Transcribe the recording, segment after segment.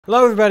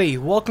Hello everybody,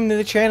 welcome to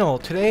the channel.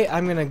 Today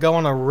I'm going to go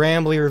on a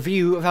Rambley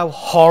review of how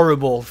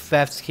horrible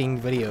Theft King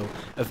video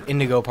of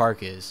Indigo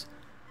Park is.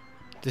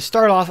 To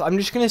start off, I'm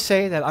just going to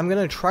say that I'm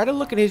going to try to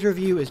look at his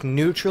review as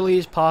neutrally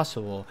as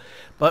possible,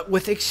 but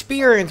with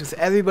experience with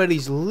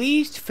everybody's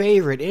least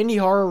favorite indie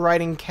horror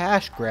writing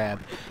cash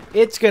grab,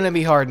 it's going to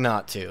be hard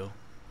not to.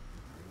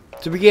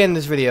 To begin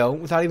this video,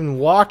 without even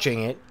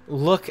watching it,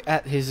 look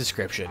at his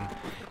description.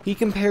 He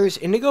compares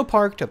Indigo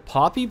Park to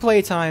Poppy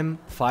Playtime,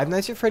 Five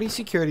Nights at Freddy's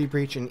Security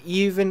Breach, and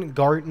even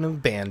Garten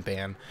of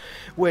Banban,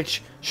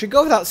 which, should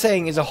go without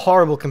saying, is a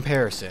horrible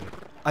comparison.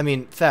 I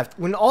mean, Theft,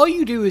 when all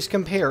you do is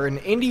compare an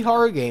indie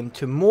horror game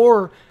to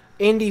more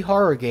indie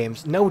horror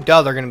games, no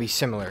duh they're going to be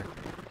similar.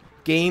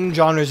 Game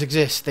genres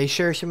exist, they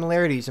share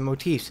similarities and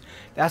motifs,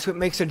 that's what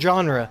makes a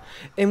genre.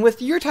 And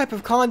with your type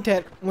of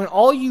content, when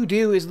all you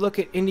do is look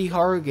at indie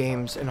horror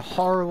games and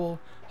horrible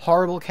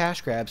cash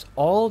grabs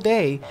all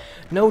day,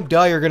 no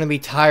duh you're gonna be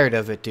tired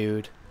of it,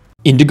 dude.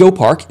 Indigo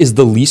Park is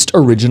the least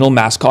original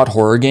mascot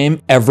horror game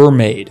ever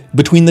made.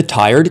 Between the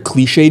tired,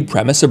 cliched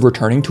premise of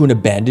returning to an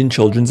abandoned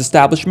children's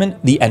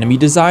establishment, the enemy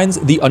designs,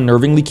 the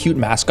unnervingly cute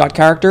mascot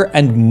character,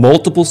 and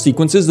multiple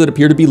sequences that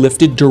appear to be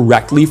lifted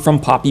directly from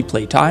Poppy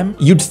Playtime,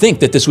 you'd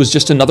think that this was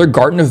just another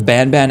Garten of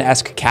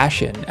Banban-esque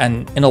cash-in,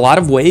 and in a lot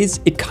of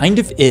ways, it kind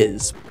of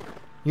is.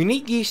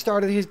 Unique Geese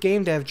started his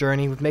game dev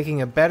journey with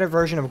making a better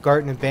version of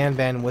Garten of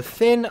Banban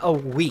within a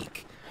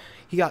week.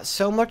 He got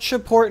so much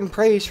support and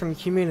praise from the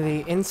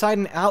community inside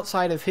and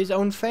outside of his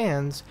own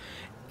fans,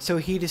 so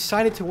he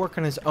decided to work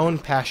on his own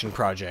passion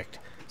project.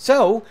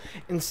 So,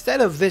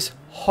 instead of this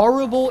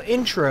horrible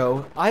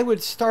intro, I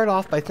would start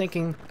off by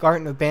thanking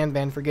Garten of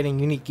Banban for getting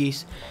Unique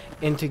Geese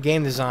into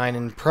game design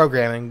and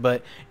programming,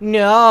 but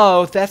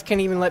no, Theft can't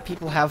even let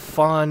people have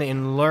fun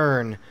and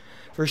learn.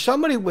 For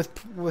somebody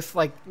with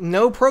like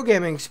no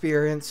programming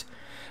experience,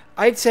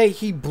 I'd say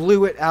he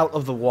blew it out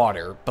of the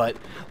water, but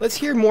let's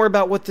hear more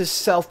about what this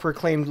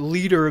self-proclaimed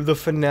leader of the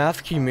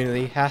FNaF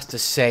community has to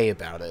say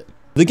about it.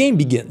 The game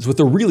begins with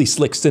a really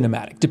slick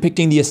cinematic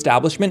depicting the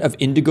establishment of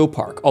Indigo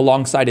Park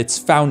alongside its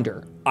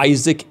founder,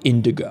 Isaac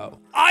Indigo.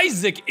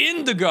 Isaac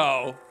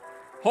Indigo?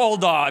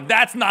 Hold on,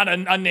 that's not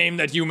a name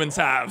that humans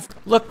have.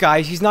 Look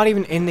guys, he's not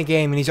even in the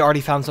game and he's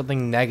already found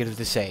something negative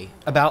to say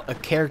about a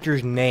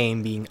character's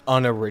name being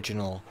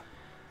unoriginal.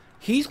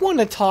 He's one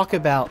to talk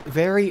about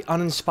very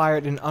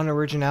uninspired and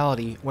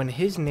unoriginality when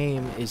his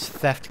name is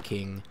Theft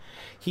King.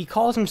 He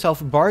calls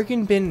himself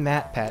Bargain Bin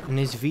MatPat and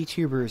his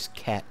VTuber is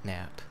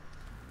Catnap.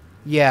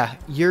 Yeah,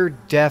 you're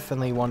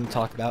definitely one to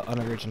talk about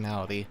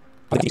unoriginality.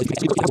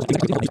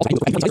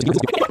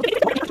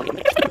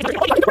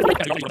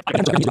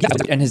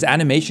 And his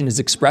animation is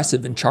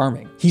expressive and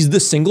charming. He's the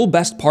single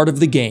best part of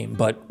the game,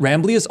 but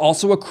Rambley is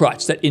also a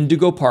crutch that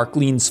Indigo Park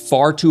leans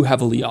far too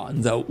heavily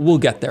on, though we'll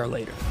get there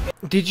later.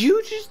 Did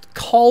you just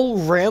call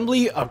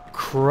Rambley a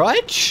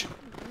crutch?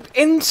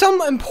 In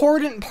some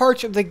important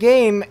parts of the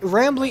game,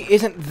 Rambley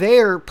isn't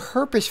there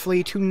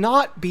purposefully to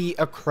not be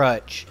a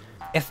crutch.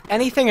 If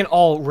anything at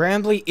all,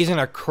 Rambley isn't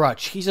a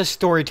crutch, he's a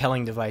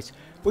storytelling device.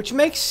 Which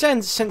makes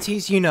sense since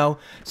he's, you know,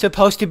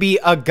 supposed to be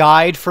a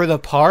guide for the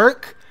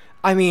park.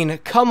 I mean,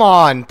 come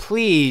on,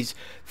 please.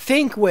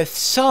 Think with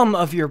some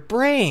of your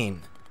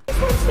brain.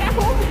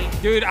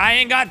 Dude, I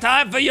ain't got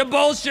time for your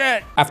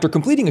bullshit! After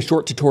completing a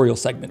short tutorial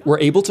segment, we're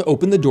able to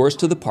open the doors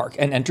to the park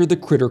and enter the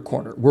Critter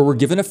Corner, where we're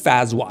given a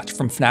Faz watch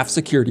from FNaF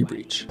Security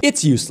Breach.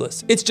 It's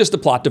useless. It's just a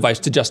plot device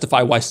to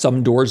justify why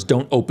some doors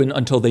don't open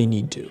until they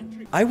need to.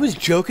 I was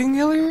joking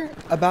earlier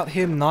about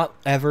him not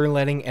ever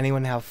letting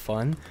anyone have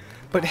fun,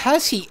 but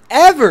has he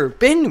ever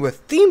been to a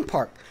theme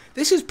park?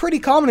 This is pretty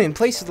common in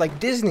places like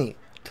Disney,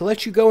 to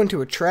let you go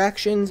into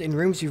attractions and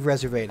rooms you've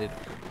reserved,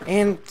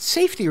 and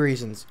safety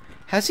reasons.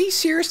 Has he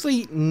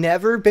seriously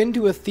never been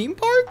to a theme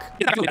park?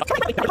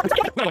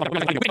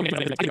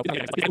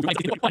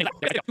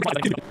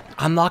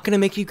 I'm not gonna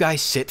make you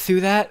guys sit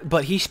through that,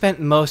 but he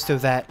spent most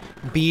of that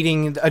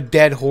beating a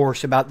dead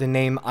horse about the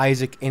name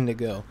Isaac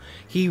Indigo.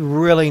 He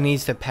really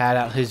needs to pad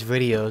out his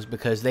videos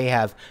because they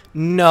have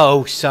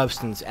no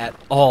substance at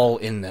all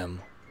in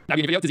them. Now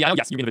you're in video?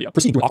 Yes, you're in video.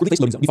 Proceed through an awkwardly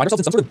placed loading zone. We find ourselves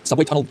in some sort of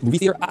subway tunnel movie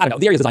theater. I don't know.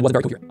 The area's design wasn't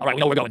very coherent. Alright, we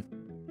know where we're going.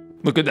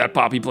 Look at that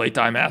Poppy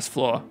Playtime ass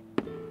floor.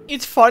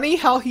 It's funny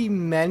how he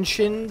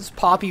mentions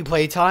Poppy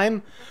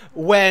Playtime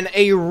when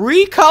a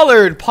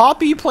recolored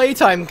Poppy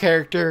Playtime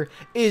character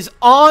is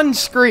on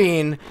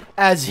screen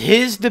as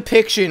his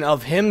depiction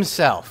of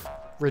himself.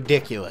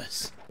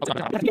 Ridiculous.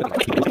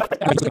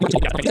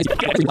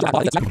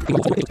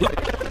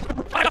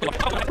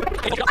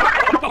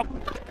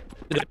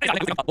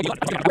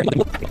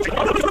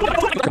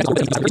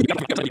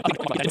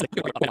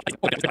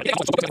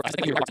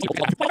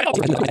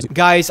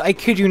 Guys, I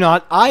kid you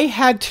not, I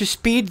had to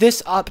speed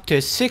this up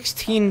to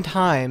 16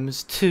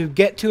 times to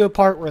get to a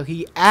part where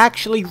he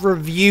actually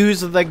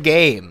reviews the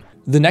game.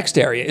 The next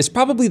area is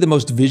probably the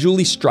most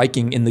visually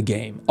striking in the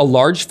game, a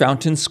large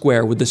fountain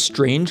square with a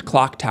strange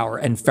clock tower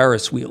and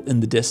Ferris wheel in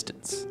the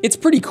distance. It's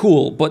pretty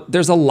cool, but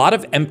there's a lot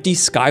of empty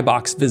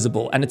skybox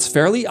visible, and it's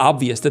fairly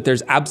obvious that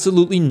there's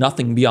absolutely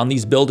nothing beyond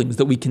these buildings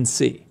that we can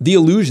see. The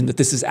illusion that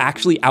this is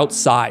actually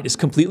outside is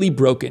completely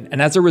broken,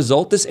 and as a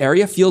result, this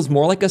area feels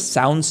more like a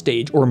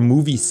soundstage or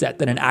movie set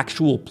than an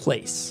actual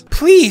place.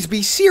 Please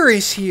be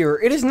serious here.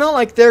 It is not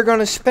like they're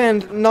gonna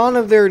spend none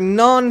of their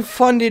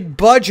non-funded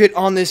budget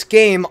on this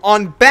game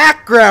on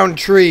background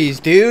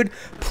trees, dude.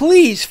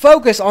 Please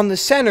focus on the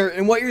center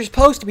and what you're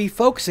supposed to be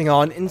focusing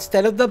on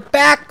instead of the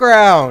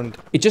background.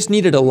 It just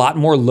needed a lot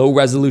more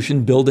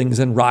low-resolution buildings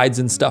and rides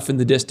and stuff in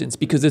the distance,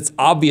 because it's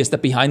obvious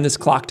that behind this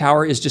clock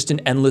tower is just an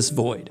endless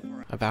void.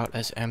 About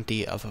as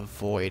empty of a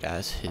void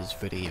as his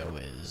video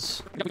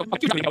is.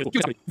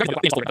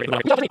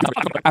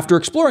 After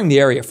exploring the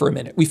area for a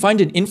minute, we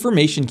find an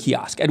information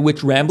kiosk at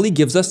which Rambley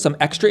gives us some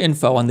extra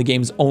info on the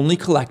game's only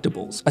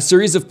collectibles, a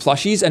series of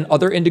plushies and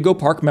other Indigo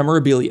Park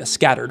memorabilia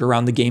scattered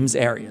around the game's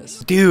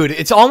areas. Dude,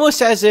 it's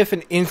almost as if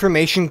an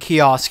information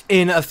kiosk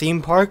in a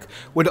theme park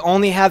would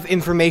only have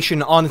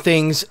information on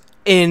things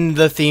in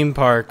the theme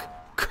park.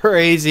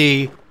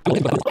 Crazy.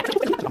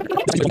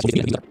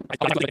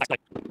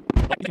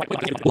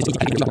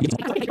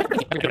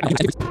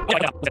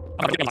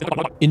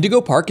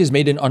 Indigo Park is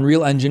made in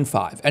Unreal Engine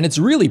 5, and it's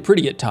really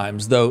pretty at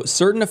times, though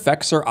certain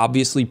effects are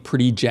obviously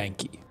pretty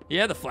janky.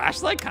 Yeah, the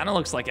flashlight kind of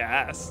looks like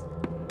ass.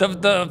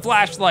 The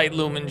flashlight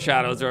lumen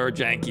shadows are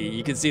janky.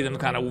 You can see them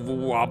kind of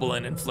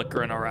wobbling and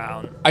flickering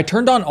around. I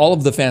turned on all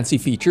of the fancy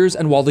features,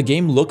 and while the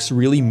game looks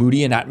really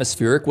moody and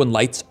atmospheric when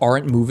lights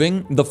aren't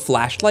moving, the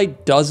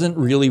flashlight doesn't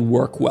really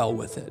work well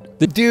with it.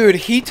 Dude,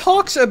 he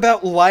talks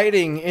about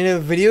lighting in a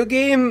video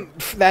game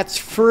that's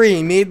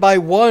free, made by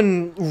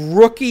one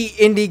rookie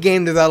indie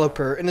game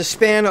developer in a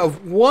span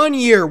of 1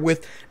 year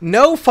with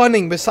no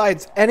funding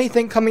besides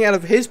anything coming out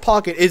of his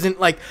pocket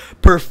isn't like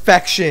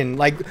perfection,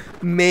 like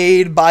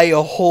made by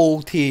a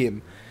whole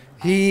team.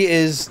 He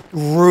is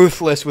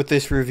ruthless with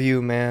this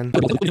review, man.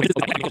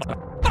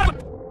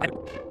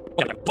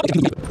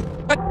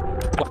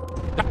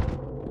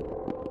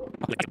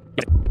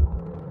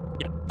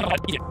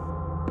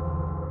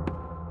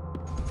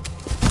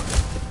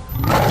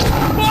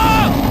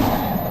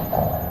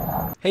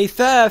 Hey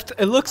Theft,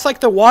 it looks like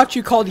the watch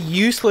you called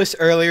useless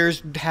earlier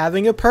is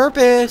having a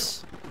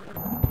purpose.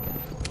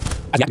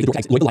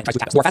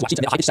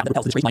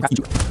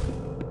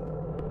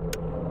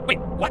 Wait,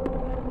 what?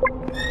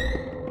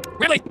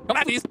 Rambley, come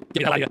back, please.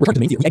 Get out of here. Return to the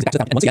main field, exit back to the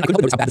fountain, and once again, I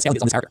couldn't notice how bad the sound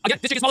is on this character. Again,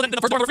 this chick is smaller than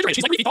the first door of the refrigerator.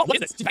 She's like 3 feet tall. What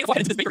is this? She's packing a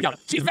forehead into this bakery counter.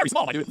 She's very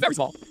small, my dude. Very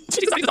small.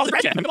 She's like the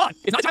trash can. Come on.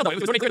 It's not a child though. It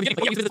was already clear in the beginning,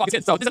 but yeah, we used this box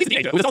so this is a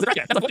teenager. It was also the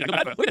trash can. That's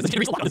unfortunate. Look at this. She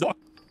reached a lot on this door.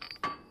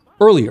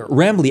 Earlier,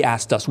 Rambley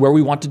asked us where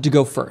we wanted to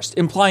go first,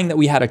 implying that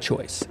we had a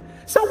choice.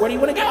 So where do you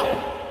want to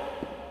go?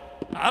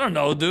 I don't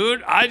know,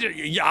 dude. I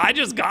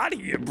just got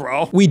here,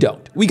 bro. We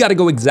don't. We gotta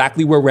go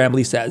exactly where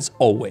Rambley says,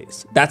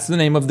 always. That's the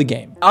name of the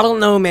game. I don't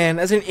know, man.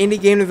 As an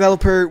indie game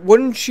developer,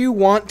 wouldn't you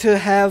want to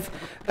have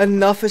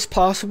enough as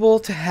possible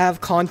to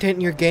have content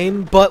in your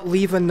game, but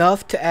leave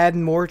enough to add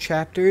more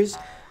chapters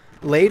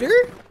later?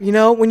 You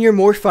know, when you're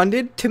more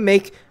funded to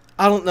make,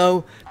 I don't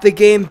know, the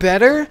game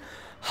better?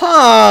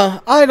 Huh,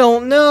 I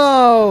don't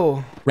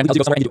know. Rambley tells you to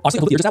go somewhere and you honestly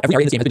complete your every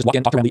area in this game, just walk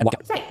in, talk to Rambley, and walk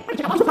out.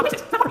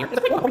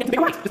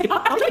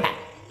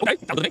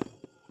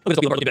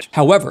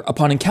 However,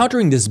 upon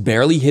encountering this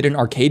barely hidden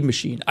arcade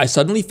machine, I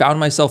suddenly found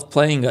myself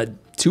playing a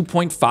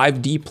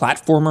 2.5D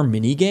platformer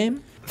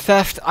minigame.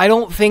 Theft, I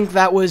don't think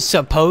that was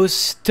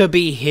supposed to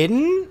be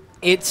hidden.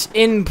 It's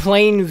in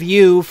plain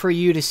view for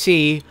you to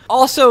see.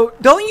 Also,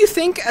 don't you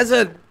think as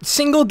a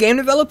single game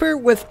developer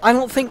with I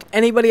don't think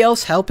anybody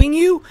else helping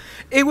you,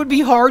 it would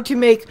be hard to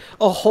make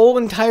a whole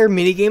entire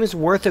minigame's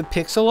worth of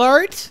pixel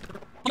art?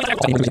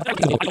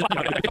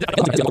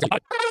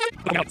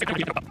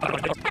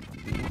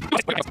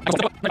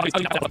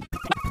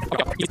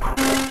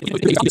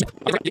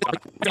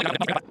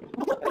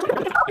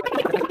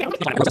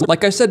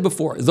 Like I said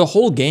before, the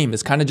whole game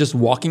is kind of just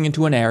walking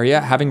into an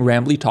area, having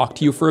Rambley talk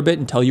to you for a bit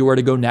and tell you where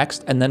to go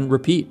next, and then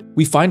repeat.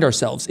 We find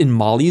ourselves in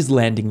Molly's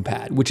Landing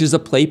Pad, which is a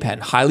playpen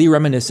highly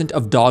reminiscent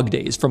of Dog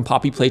Days from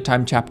Poppy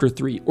Playtime Chapter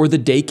 3, or the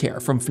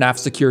daycare from FNaF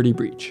Security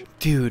Breach.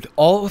 Dude,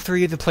 all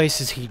three of the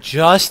places he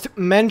just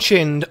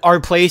mentioned are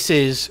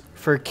places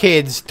for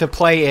kids to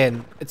play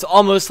in. It's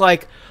almost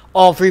like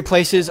all three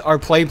places are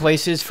play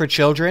places for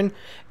children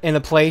in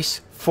a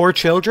place for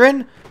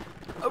children.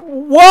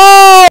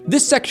 Whoa!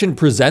 This section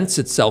presents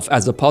itself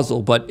as a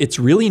puzzle, but it's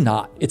really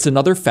not. It's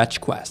another fetch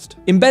quest.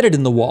 Embedded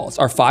in the walls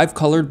are 5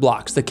 colored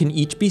blocks that can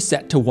each be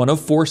set to one of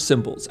 4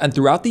 symbols, and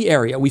throughout the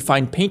area we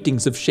find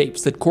paintings of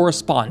shapes that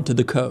correspond to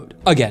the code.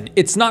 Again,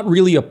 it's not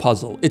really a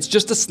puzzle, it's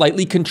just a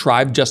slightly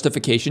contrived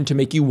justification to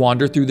make you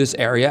wander through this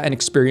area and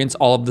experience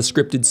all of the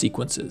scripted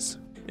sequences.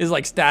 It's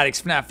like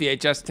Static's FNaF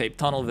VHS tape,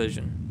 tunnel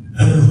vision.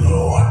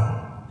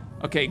 Hello.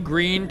 Okay,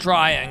 green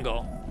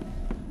triangle.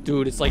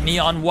 Dude, it's like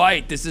neon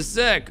white. This is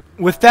sick.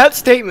 With that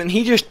statement,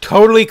 he just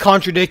totally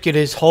contradicted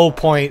his whole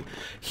point.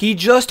 He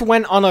just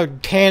went on a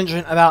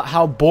tangent about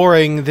how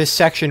boring this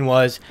section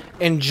was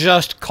and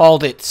just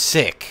called it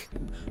sick.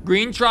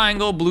 Green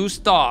triangle, blue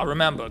star.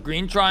 Remember,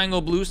 green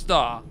triangle, blue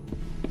star.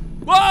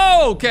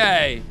 Whoa,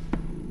 okay.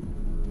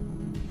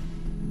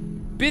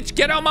 Bitch,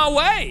 get out my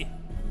way.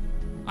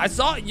 I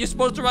saw it. You're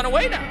supposed to run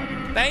away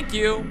now. Thank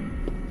you.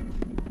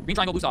 Green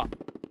triangle, blue star.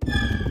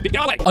 Bitch, get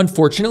out of the way.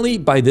 Unfortunately,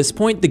 by this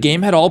point, the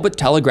game had all but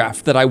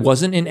telegraphed that I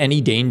wasn't in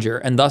any danger,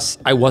 and thus,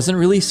 I wasn't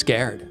really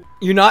scared.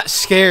 You're not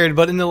scared,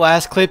 but in the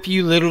last clip,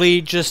 you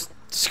literally just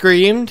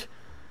screamed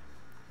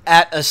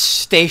at a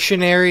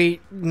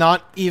stationary,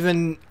 not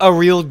even a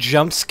real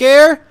jump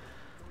scare?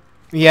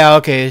 Yeah,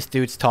 okay, this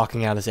dude's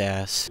talking out his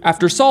ass.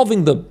 After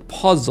solving the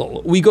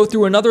puzzle, we go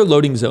through another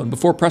loading zone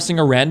before pressing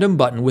a random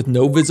button with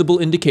no visible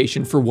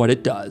indication for what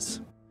it does.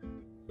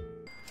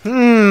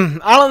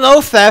 I don't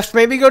know, Theft.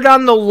 Maybe go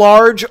down the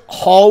large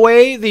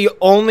hallway, the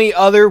only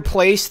other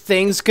place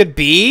things could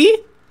be?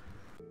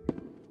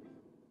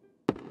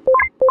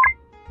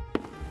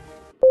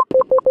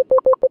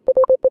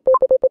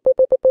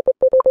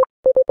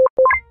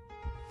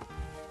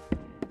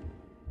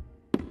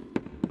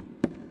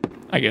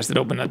 I guess it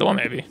opened that door,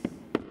 maybe.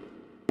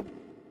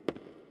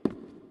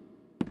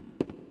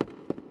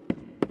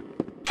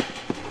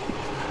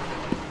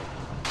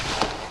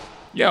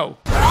 Yo.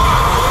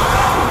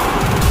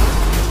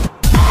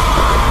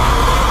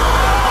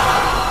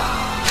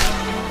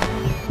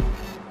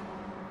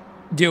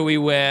 Do we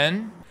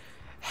win?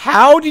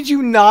 How did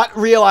you not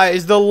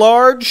realize the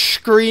large,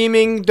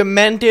 screaming,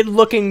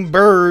 demented-looking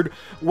bird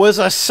was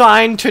a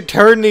sign to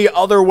turn the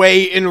other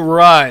way and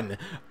run?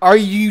 Are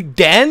you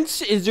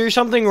dense? Is there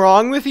something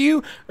wrong with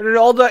you? Or did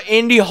all the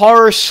indie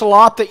horror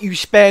slop that you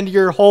spend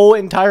your whole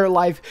entire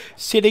life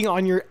sitting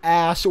on your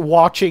ass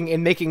watching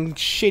and making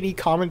shitty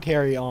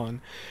commentary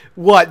on?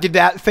 What, did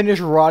that finish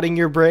rotting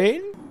your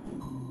brain?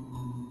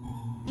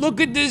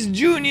 Look at this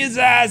Junior's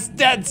ass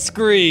death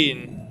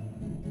screen.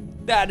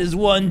 That is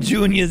one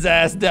Junior's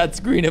ass death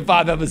screen if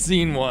I've ever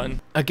seen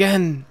one.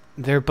 Again,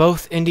 they're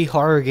both indie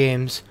horror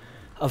games.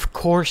 Of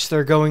course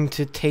they're going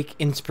to take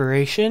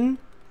inspiration.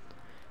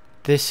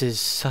 This is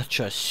such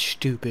a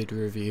stupid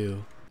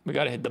review. We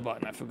gotta hit the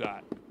button, I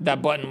forgot.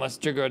 That button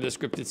must trigger a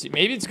descriptive scene.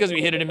 Maybe it's because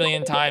we hit it a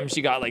million times,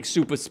 she got like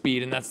super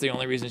speed, and that's the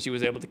only reason she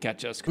was able to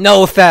catch us.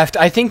 No, Theft,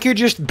 I think you're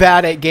just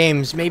bad at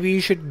games. Maybe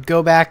you should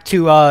go back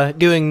to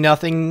doing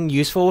nothing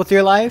useful with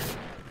your life?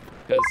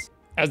 Because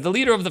as the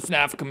leader of the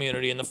FNaF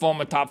community and the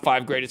former top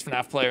 5 greatest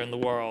FNaF player in the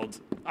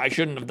world, I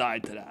shouldn't have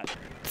died to that.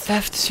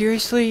 Theft,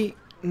 seriously?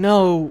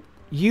 No.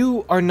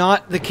 You are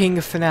not the king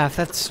of FNaF.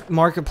 That's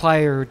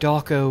Markiplier or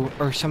Dawko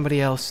or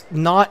somebody else.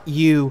 Not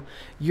you.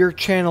 Your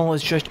channel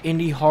is just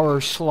indie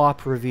horror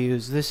slop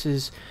reviews. This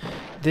is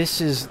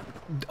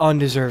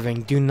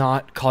undeserving. Do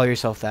not call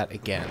yourself that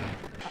again.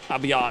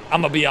 I'm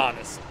gonna be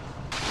honest.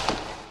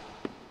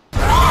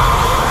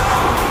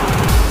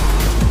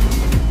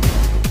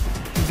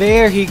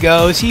 There he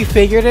goes. He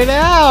figured it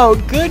out.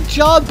 Good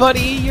job, buddy.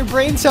 Your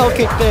brain cell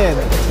kicked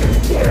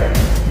in.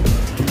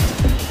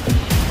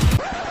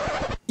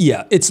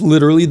 Yeah, it's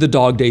literally the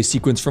Dog Day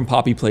sequence from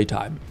Poppy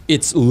Playtime.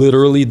 It's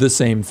literally the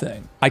same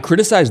thing. I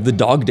criticized the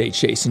Dog Day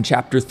chase in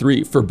Chapter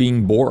 3 for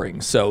being boring,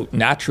 so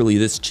naturally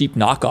this cheap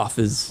knockoff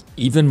is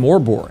even more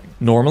boring.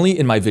 Normally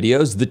in my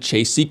videos, the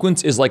chase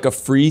sequence is like a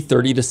free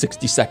 30 to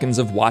 60 seconds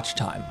of watch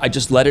time. I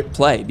just let it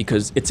play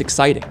because it's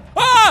exciting.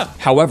 Ah!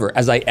 However,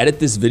 as I edit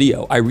this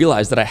video, I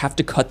realize that I have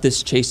to cut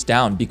this chase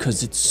down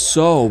because it's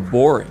so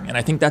boring, and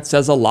I think that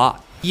says a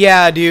lot.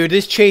 Yeah, dude,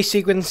 this chase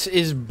sequence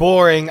is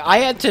boring. I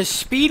had to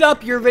speed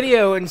up your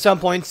video in some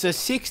points to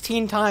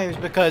 16 times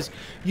because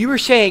you were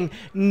saying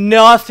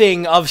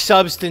nothing of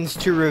substance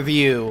to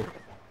review.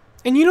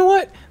 And you know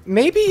what?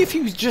 Maybe if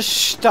you just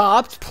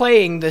stopped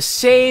playing the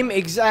same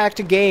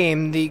exact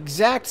game, the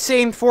exact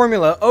same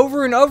formula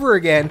over and over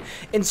again,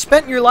 and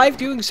spent your life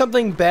doing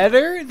something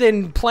better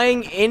than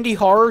playing indie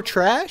horror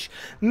trash,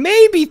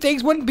 maybe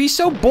things wouldn't be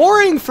so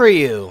boring for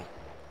you.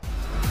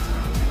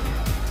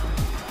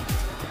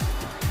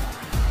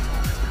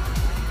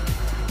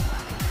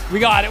 We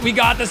got it. We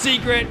got the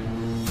secret.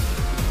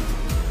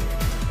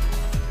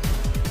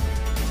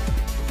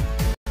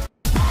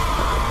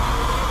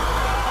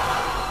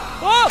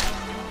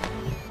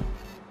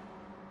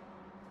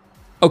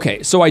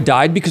 Okay, so I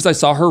died because I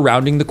saw her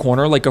rounding the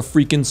corner like a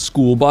freaking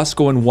school bus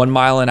going 1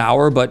 mile an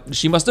hour, but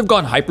she must have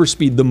gone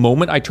hyperspeed the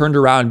moment I turned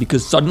around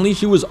because suddenly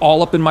she was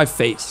all up in my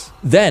face.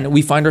 Then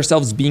we find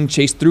ourselves being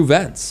chased through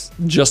vents,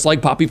 just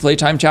like Poppy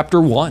Playtime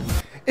Chapter 1.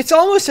 It's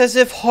almost as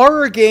if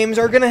horror games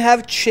are gonna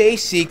have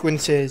chase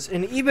sequences,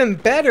 and even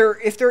better,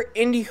 if they're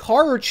indie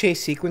horror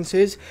chase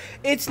sequences,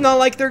 it's not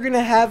like they're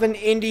gonna have an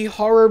indie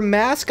horror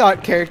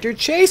mascot character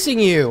chasing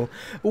you.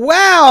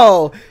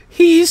 Wow!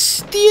 He's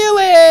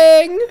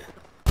stealing!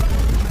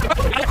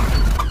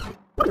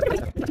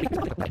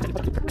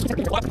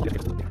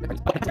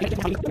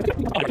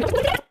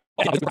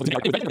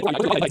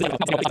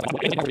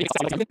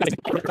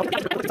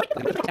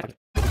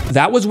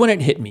 That was when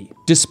it hit me.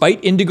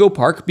 Despite Indigo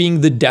Park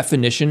being the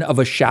definition of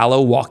a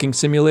shallow walking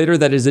simulator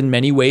that is in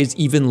many ways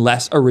even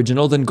less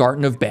original than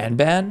Garten of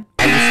Banban,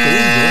 I was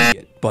still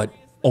enjoying it, but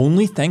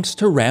only thanks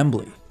to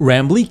Rambley.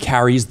 Rambley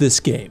carries this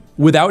game.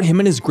 Without him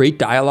and his great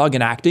dialogue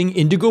and acting,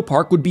 Indigo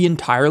Park would be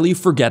entirely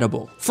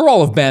forgettable. For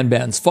all of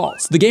Banban's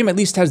faults, the game at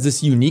least has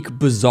this unique,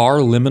 bizarre,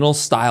 liminal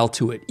style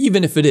to it,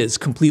 even if it is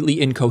completely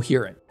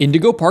incoherent.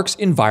 Indigo Park's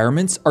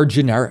environments are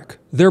generic.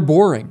 They're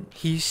boring.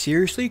 He's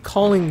seriously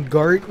calling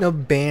Garten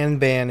of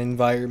Banban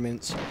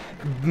environments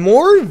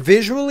more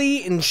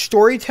visually and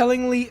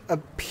storytellingly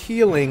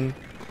appealing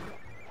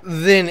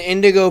than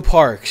Indigo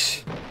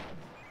Park's.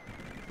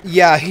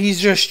 Yeah,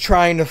 he's just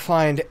trying to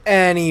find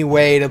any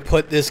way to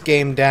put this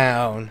game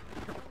down.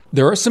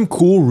 There are some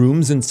cool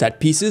rooms and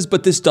set pieces,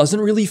 but this doesn't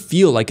really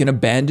feel like an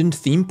abandoned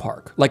theme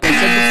park. Like I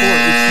said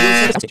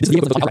before, it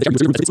feels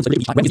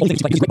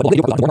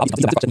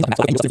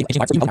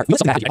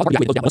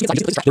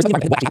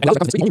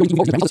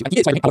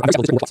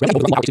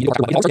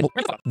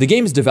The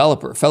game's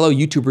developer, fellow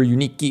YouTuber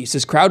Unique Geese,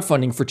 is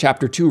crowdfunding for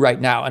Chapter 2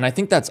 right now, and I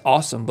think that's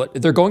awesome, but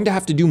they're going to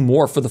have to do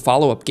more for the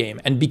follow-up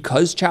game, and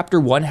because Chapter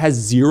 1 has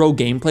zero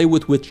gameplay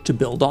with which to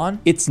build on,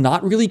 it's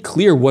not really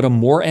clear what a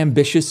more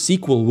ambitious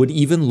sequel would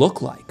even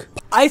look like.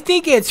 I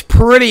think it's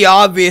pretty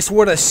obvious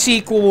what a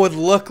sequel would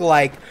look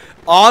like.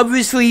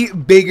 Obviously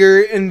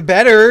bigger and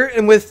better,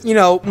 and with, you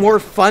know, more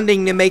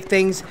funding to make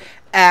things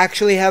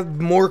actually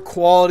have more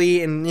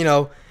quality and, you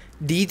know,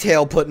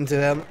 detail put into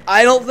them.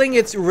 I don't think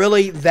it's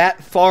really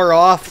that far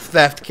off,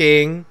 Theft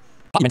King.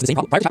 Oh, you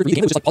get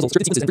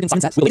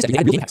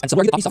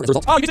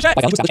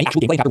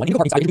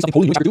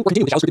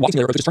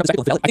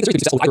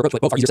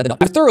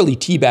After thoroughly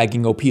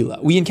teabagging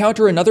Opila, we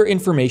encounter another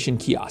information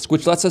kiosk,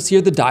 which lets us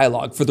hear the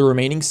dialogue for the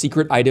remaining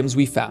secret items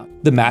we found.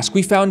 The mask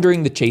we found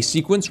during the chase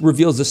sequence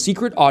reveals a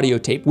secret audio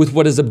tape with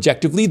what is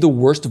objectively the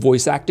worst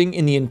voice acting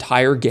in the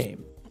entire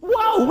game.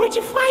 Whoa, where'd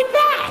you find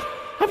that?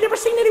 I've never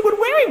seen anyone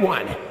wearing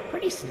one.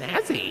 Pretty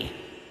snazzy.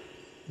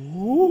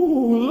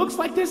 Ooh, looks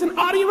like there's an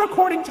audio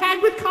recording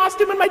tagged with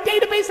costume in my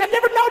database I've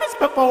never noticed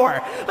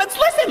before. Let's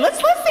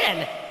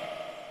listen.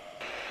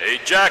 Hey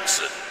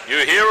Jackson,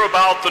 you hear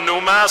about the new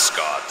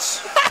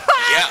mascots?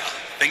 Yeah,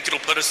 think it'll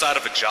put us out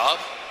of a job?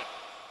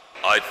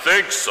 I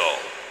think so.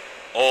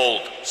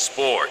 Old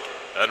sport.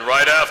 And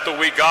right after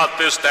we got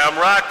this damn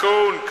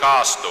raccoon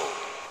costume.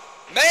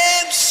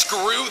 Man,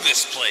 screw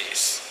this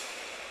place.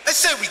 I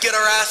said we get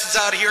our asses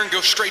out of here and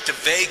go straight to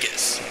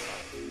Vegas.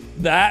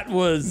 That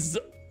was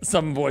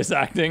some voice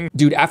acting.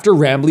 Dude, after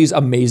Rambley's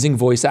amazing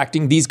voice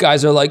acting, these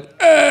guys are like,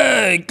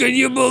 hey, can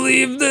you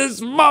believe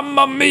this?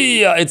 Mamma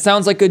mia! It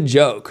sounds like a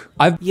joke.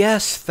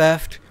 Yes,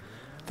 Theft.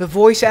 The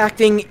voice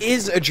acting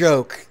is a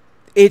joke.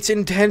 It's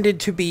intended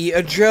to be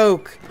a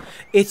joke.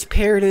 It's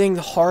parodying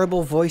the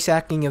horrible voice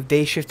acting of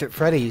Day Shift at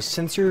Freddy's.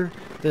 Since you're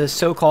the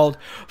so-called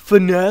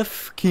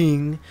FNaF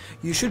king,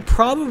 you should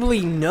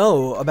probably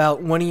know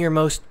about one of your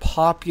most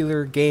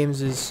popular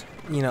games'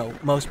 you know,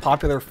 most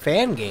popular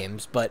fan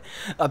games, but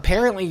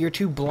apparently you're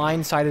too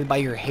blindsided by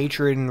your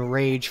hatred and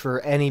rage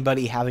for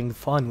anybody having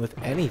fun with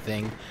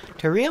anything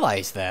to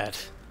realize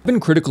that. I've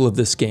been critical of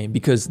this game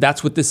because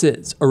that's what this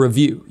is, a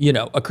review, you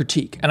know, a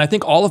critique, and I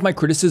think all of my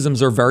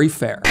criticisms are very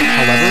fair.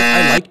 However,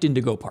 I liked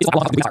Indigo Park.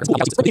 Tell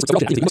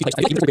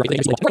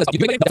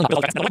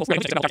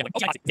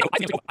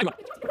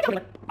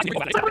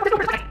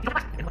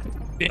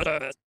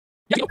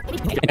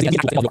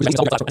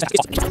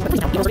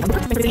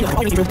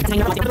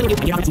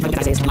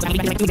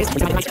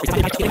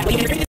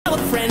a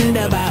friend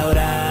about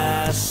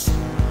us.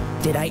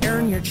 Did I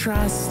earn your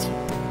trust?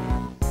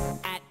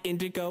 At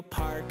Indigo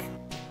Park.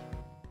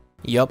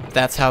 Yup,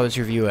 that's how his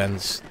review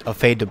ends. A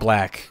fade to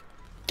black.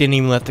 Didn't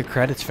even let the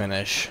credits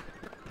finish.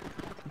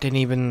 Didn't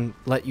even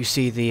let you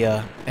see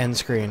the end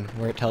screen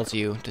where it tells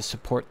you to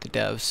support the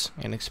devs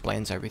and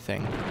explains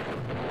everything.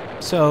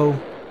 So,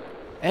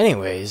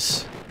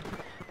 anyways,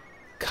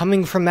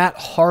 coming from that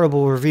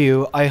horrible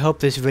review, I hope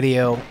this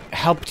video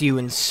helped you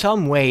in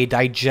some way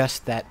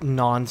digest that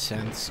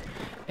nonsense.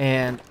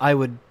 And I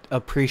would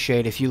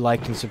appreciate if you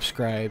liked and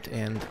subscribed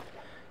and,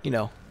 you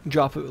know,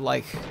 drop a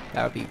like.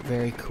 That would be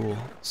very cool.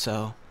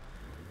 So,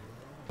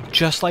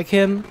 just like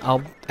him,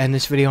 I'll end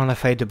this video on a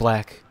fade to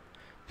black.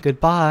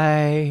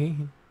 Goodbye.